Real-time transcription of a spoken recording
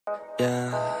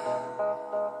Yeah.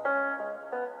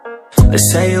 They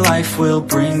say life will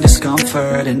bring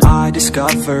discomfort, and I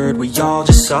discovered we all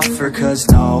just suffer, 'cause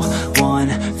no one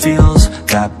feels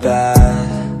that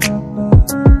bad.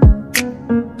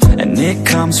 And it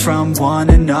comes from one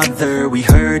another. We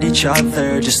hurt each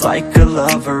other just like a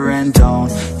lover, and don't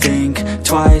think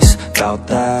twice about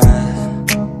that.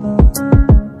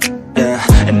 Yeah,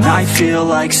 and I feel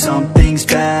like something's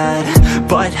bad,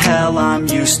 but hell, I'm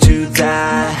used to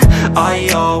that. I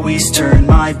always turn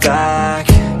my back,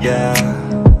 yeah.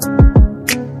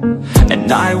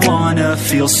 And I wanna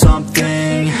feel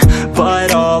something,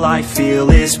 but all I feel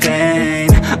is pain.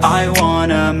 I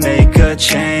wanna make a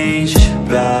change,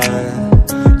 bad.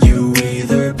 You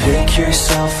either pick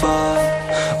yourself up,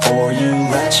 or you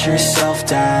let yourself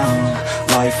down.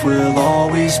 Life will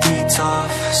always be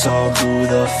tough, so who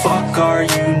the fuck are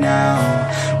you now?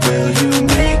 Will you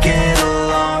make it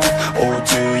alone, or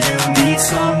do you need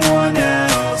someone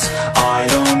else? I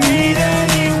don't need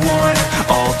anyone,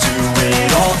 I'll do it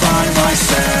all by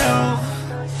myself.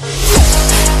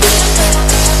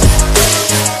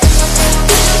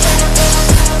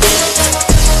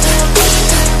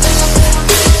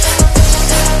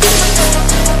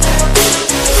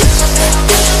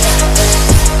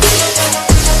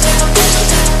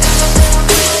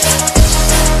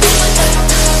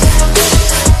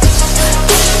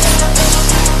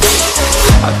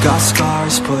 Got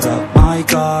scars, put up my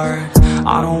guard.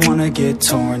 I don't wanna get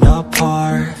torn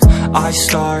apart. I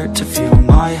start to feel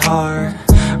my heart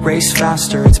race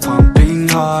faster, it's pumping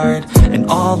hard.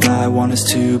 And all I want is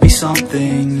to be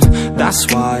something.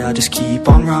 That's why I just keep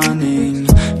on running.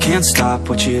 Can't stop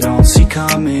what you don't see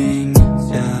coming.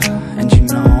 Yeah, and you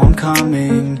know I'm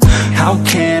coming. How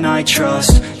can I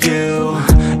trust you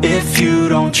if you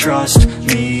don't trust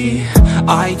me?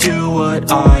 I do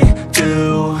what I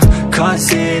do,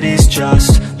 'cause it is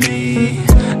just me,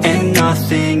 and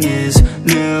nothing is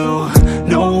new.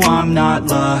 No, I'm not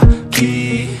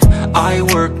lucky. I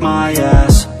work my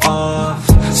ass off,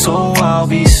 so I'll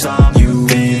be some. You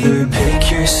either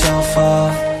pick yourself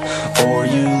up, or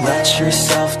you let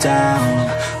yourself down.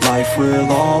 Life will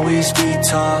always be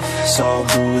tough, so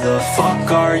who the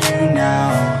fuck are you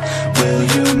now? Will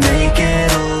you make it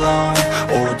alone,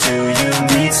 or do you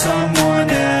need someone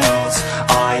else?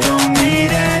 I don't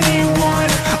need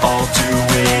anyone, I'll do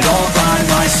it all by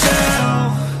myself.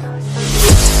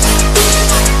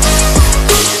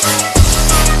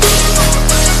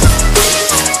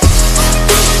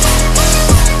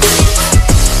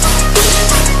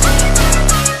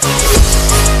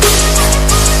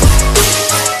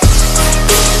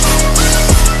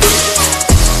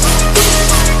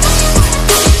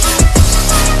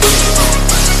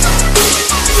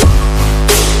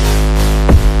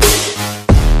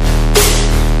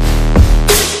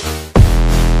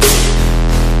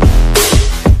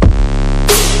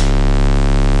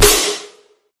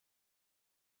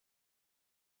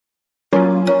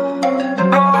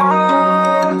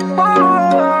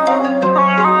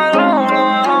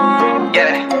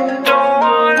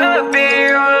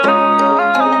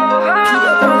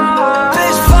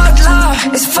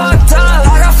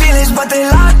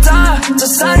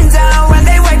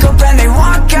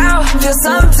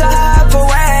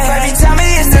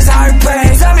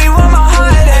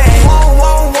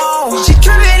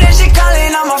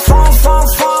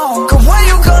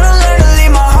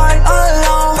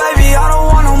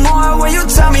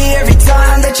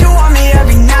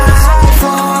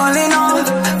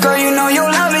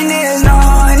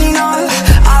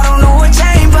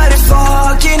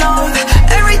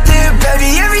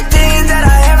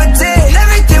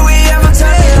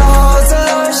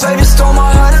 Baby stole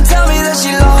my heart and tell me that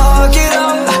she loves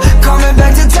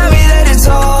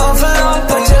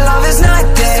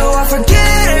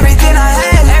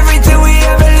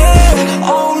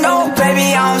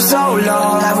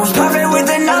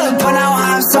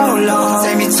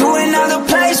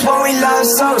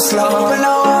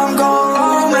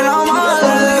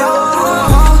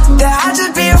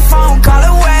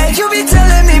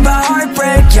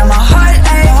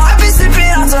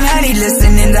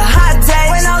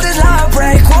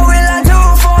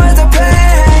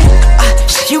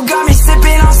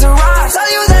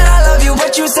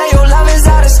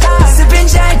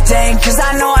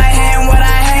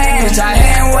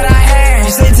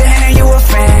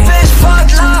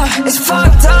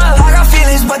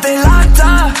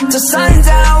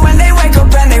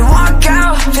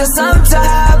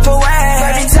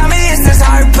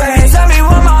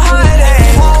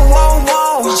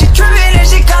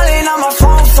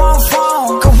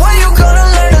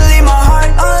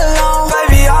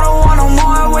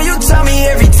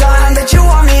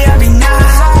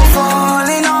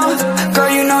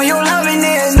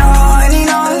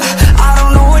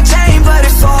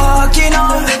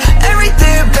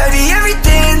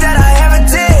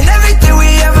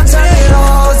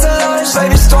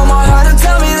my heart and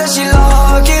tell me that she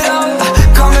lock it up.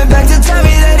 Coming back to tell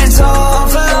me that it's all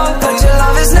for love, but your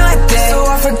love is not there. So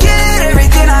I forget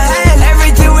everything I had,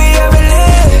 everything we ever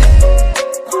lived.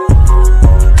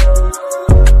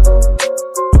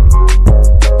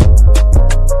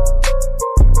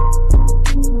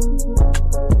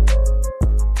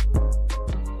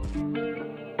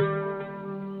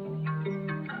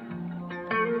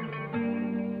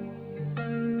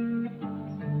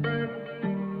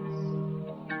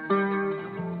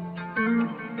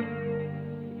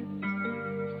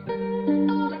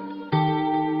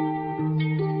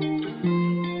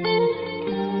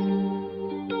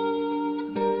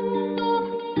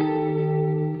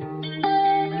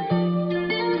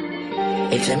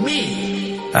 It's a me.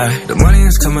 The money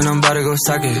is coming, I'm about to go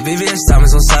stack it. VVS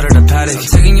diamonds on side of the paddock. I'm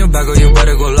taking your bag, oh, you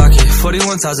better go lock it.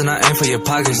 41,000, I aim for your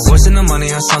pockets. Wasting the money,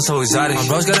 I sound so exotic. My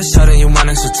bros got a shot and you my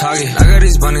next to target. I got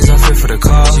these bunnies, I'm fit for the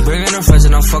call. She bringing her friends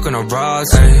and I'm fucking her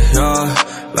broads. Ay, yo,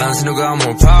 balance nigga, I'm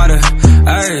more prouder.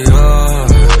 Ay, yo,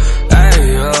 ay,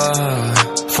 yo.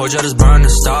 4 jutters burn the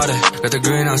starter. Got the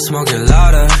green, I smoke it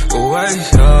louder. Away,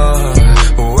 yo,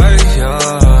 away, yo.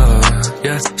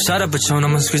 Yeah, shot up Patron,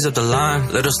 I'ma squeeze up the lime.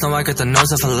 Little Snow White got the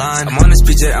nose off a line. I'm on this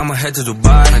PJ, I'ma head to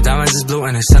Dubai. My diamonds is blue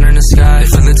and they center in the sky. They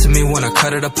feelin' to me when I cut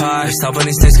it a pie. They stop on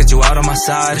these things, get you out on my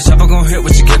side. Chopper gon' hit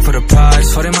what you get for the prize.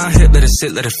 40 my hit, let it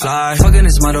sit, let it fly. Fucking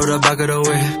his motto, the back of the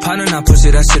way. Partner not pussy,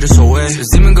 that shit is so wet. This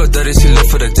demon go dirty, she live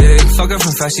for the dick. Fuck her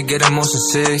from fast, she get emotion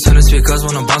sick. Turn the speakers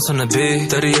when I bounce on the beat.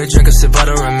 30-year drink, a sip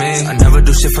butter and me. I never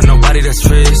do shit for nobody that's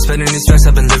free. Spending these racks,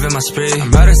 I've been living my spree.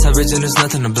 I'm riding savage and there's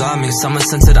nothing to block me. Summer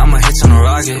scented, I'ma hit on a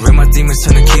rocket. Ring my demons,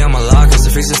 turn the key, I'ma lock it. The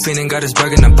face is feeding, got his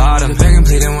burg in the bottom. Begging,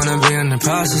 pleading, wanna be in the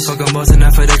process. Fuck them both and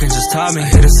effort, they can just top me. I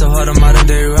hit it so hard, I'm modern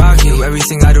day rocky. Do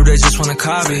everything I do, they just wanna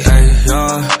copy. Ay,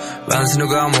 yo, balance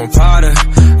nigga, I'm more prouder.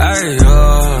 Ay,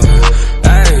 yo,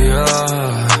 ay, yo.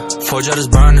 4 jutters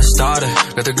burn the starter.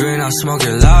 Got the green, I'll smoke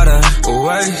it louder.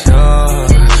 Away, yo,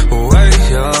 away,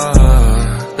 yo.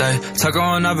 Talk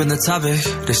on up in the topic.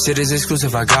 This shit is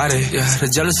exclusive, I got it. Yeah, the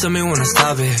jealous of me wanna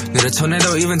stop it. Need a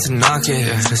tornado even to knock it.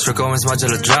 Yeah, this Rick Owens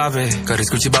modular drop it. Got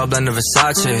these Gucci ball blend of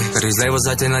Versace. Got these labels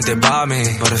acting like they bought me,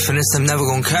 but I finish them never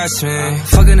gon' catch me.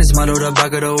 Fucking his model, the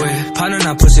back of the way. Partner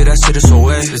not pussy, that shit is so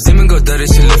wet. This demon go dirty,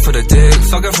 she live for the dick.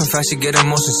 Fuck her from fast, she get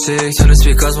emotion sick. Turn the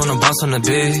speakers wanna bounce on the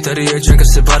beat. 30-year drink, a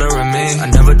sip butter and me. I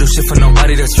never do shit for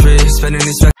nobody that's free. Spending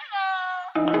these racks.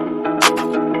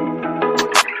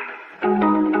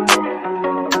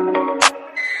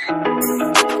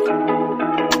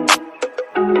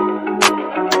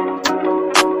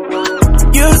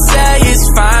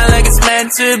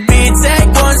 To be, take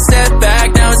one step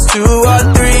back, now it's 2 or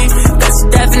 3. That's the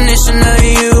definition of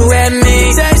you and me.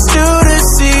 Takes 2 to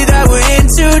see that we're in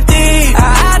too deep.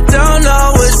 I don't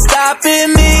know what's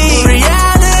stopping me.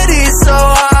 Reality's so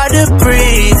hard to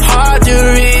breathe, hard to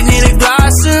read, need a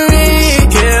glossary.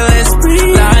 Killing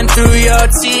spree, lying through your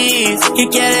teeth. You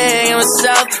can't hang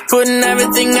myself, putting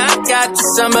everything I got to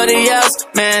somebody else,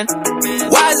 man.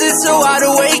 Why is it so hard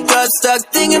to wake up? Stuck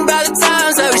thinking about the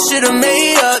times that we should've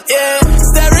made up, yeah.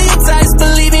 Stereotypes,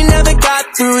 believing never got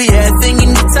through, yeah.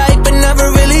 Thinking you're tight, but never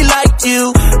really liked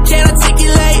you. Can't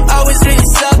articulate, always really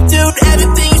subdued.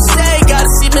 Everything you say,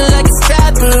 gotta seem like it's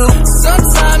taboo.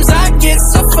 Sometimes I get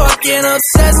so fucking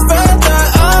obsessed, further